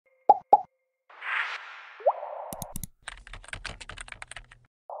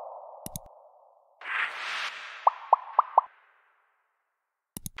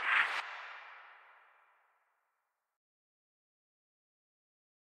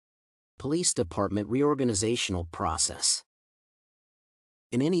Police Department reorganizational process.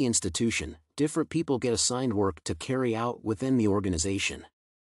 In any institution, different people get assigned work to carry out within the organization.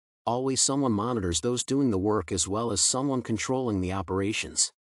 Always someone monitors those doing the work as well as someone controlling the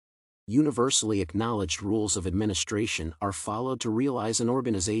operations. Universally acknowledged rules of administration are followed to realize an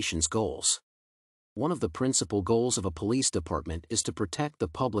organization's goals. One of the principal goals of a police department is to protect the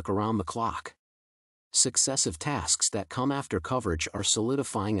public around the clock. Successive tasks that come after coverage are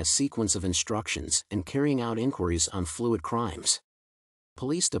solidifying a sequence of instructions and carrying out inquiries on fluid crimes.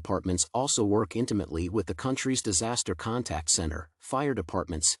 Police departments also work intimately with the country's disaster contact center, fire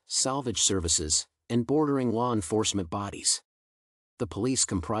departments, salvage services, and bordering law enforcement bodies. The police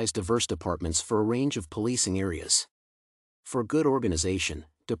comprise diverse departments for a range of policing areas. For good organization,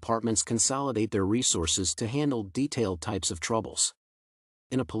 departments consolidate their resources to handle detailed types of troubles.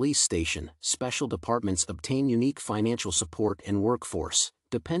 In a police station, special departments obtain unique financial support and workforce,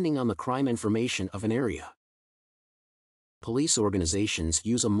 depending on the crime information of an area. Police organizations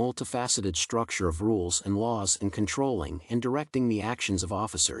use a multifaceted structure of rules and laws in controlling and directing the actions of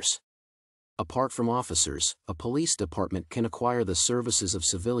officers. Apart from officers, a police department can acquire the services of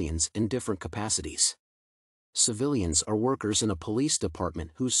civilians in different capacities. Civilians are workers in a police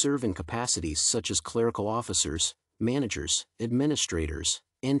department who serve in capacities such as clerical officers, managers, administrators,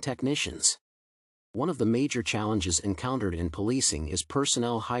 and technicians. One of the major challenges encountered in policing is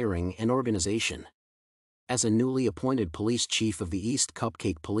personnel hiring and organization. As a newly appointed police chief of the East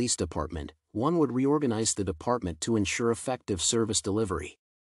Cupcake Police Department, one would reorganize the department to ensure effective service delivery.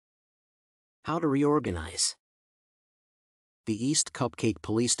 How to reorganize? The East Cupcake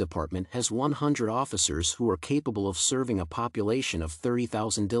Police Department has 100 officers who are capable of serving a population of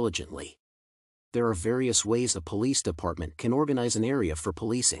 30,000 diligently. There are various ways a police department can organize an area for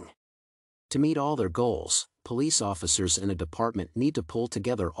policing. To meet all their goals, police officers in a department need to pull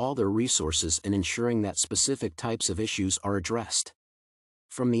together all their resources in ensuring that specific types of issues are addressed.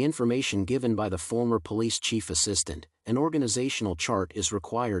 From the information given by the former police chief assistant, an organizational chart is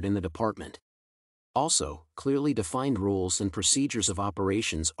required in the department. Also, clearly defined rules and procedures of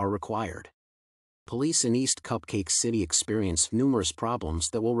operations are required. Police in East Cupcake City experience numerous problems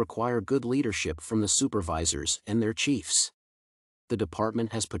that will require good leadership from the supervisors and their chiefs. The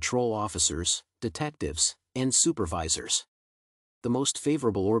department has patrol officers, detectives, and supervisors. The most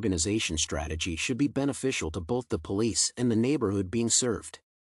favorable organization strategy should be beneficial to both the police and the neighborhood being served.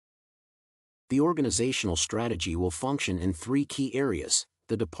 The organizational strategy will function in three key areas: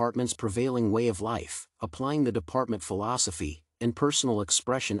 the department's prevailing way of life, applying the department philosophy, and personal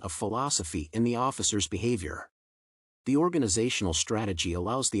expression of philosophy in the officer's behavior. The organizational strategy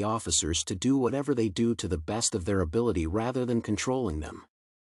allows the officers to do whatever they do to the best of their ability rather than controlling them.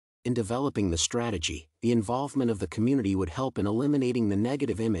 In developing the strategy, the involvement of the community would help in eliminating the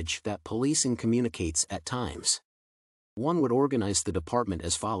negative image that policing communicates at times. One would organize the department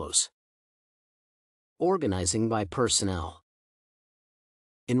as follows. Organizing by personnel.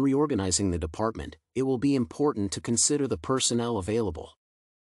 In reorganizing the department, it will be important to consider the personnel available.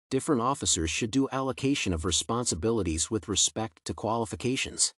 Different officers should do allocation of responsibilities with respect to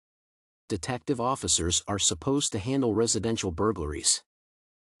qualifications. Detective officers are supposed to handle residential burglaries.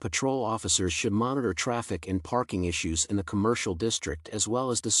 Patrol officers should monitor traffic and parking issues in the commercial district as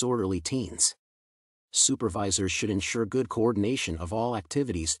well as disorderly teens. Supervisors should ensure good coordination of all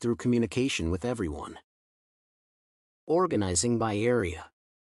activities through communication with everyone. Organizing by area.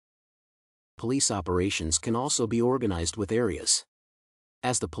 Police operations can also be organized with areas.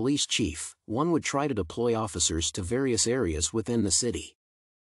 As the police chief, one would try to deploy officers to various areas within the city.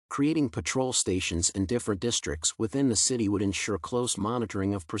 Creating patrol stations in different districts within the city would ensure close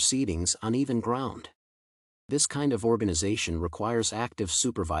monitoring of proceedings on even ground. This kind of organization requires active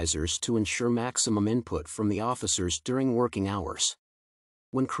supervisors to ensure maximum input from the officers during working hours.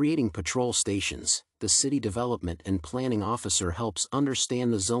 When creating patrol stations, the city development and planning officer helps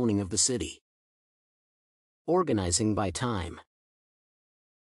understand the zoning of the city. Organizing by time.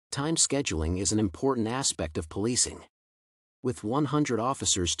 Time scheduling is an important aspect of policing. With 100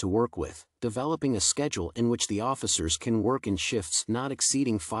 officers to work with, developing a schedule in which the officers can work in shifts not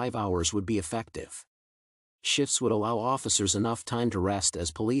exceeding 5 hours would be effective. Shifts would allow officers enough time to rest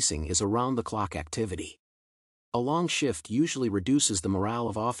as policing is a round-the-clock activity. A long shift usually reduces the morale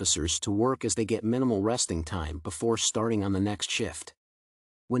of officers to work as they get minimal resting time before starting on the next shift.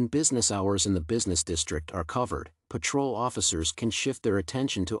 When business hours in the business district are covered, patrol officers can shift their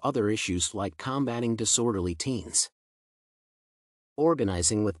attention to other issues like combating disorderly teens.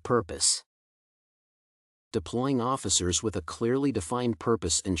 Organizing with purpose. Deploying officers with a clearly defined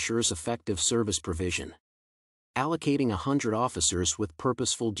purpose ensures effective service provision. Allocating 100 officers with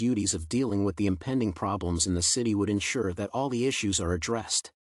purposeful duties of dealing with the impending problems in the city would ensure that all the issues are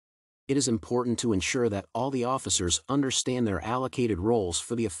addressed. It is important to ensure that all the officers understand their allocated roles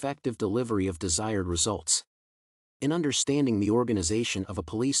for the effective delivery of desired results. In understanding the organization of a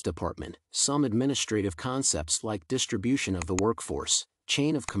police department, some administrative concepts like distribution of the workforce,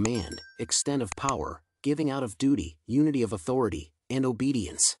 chain of command, extent of power, giving out of duty, unity of authority, and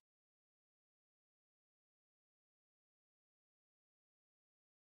obedience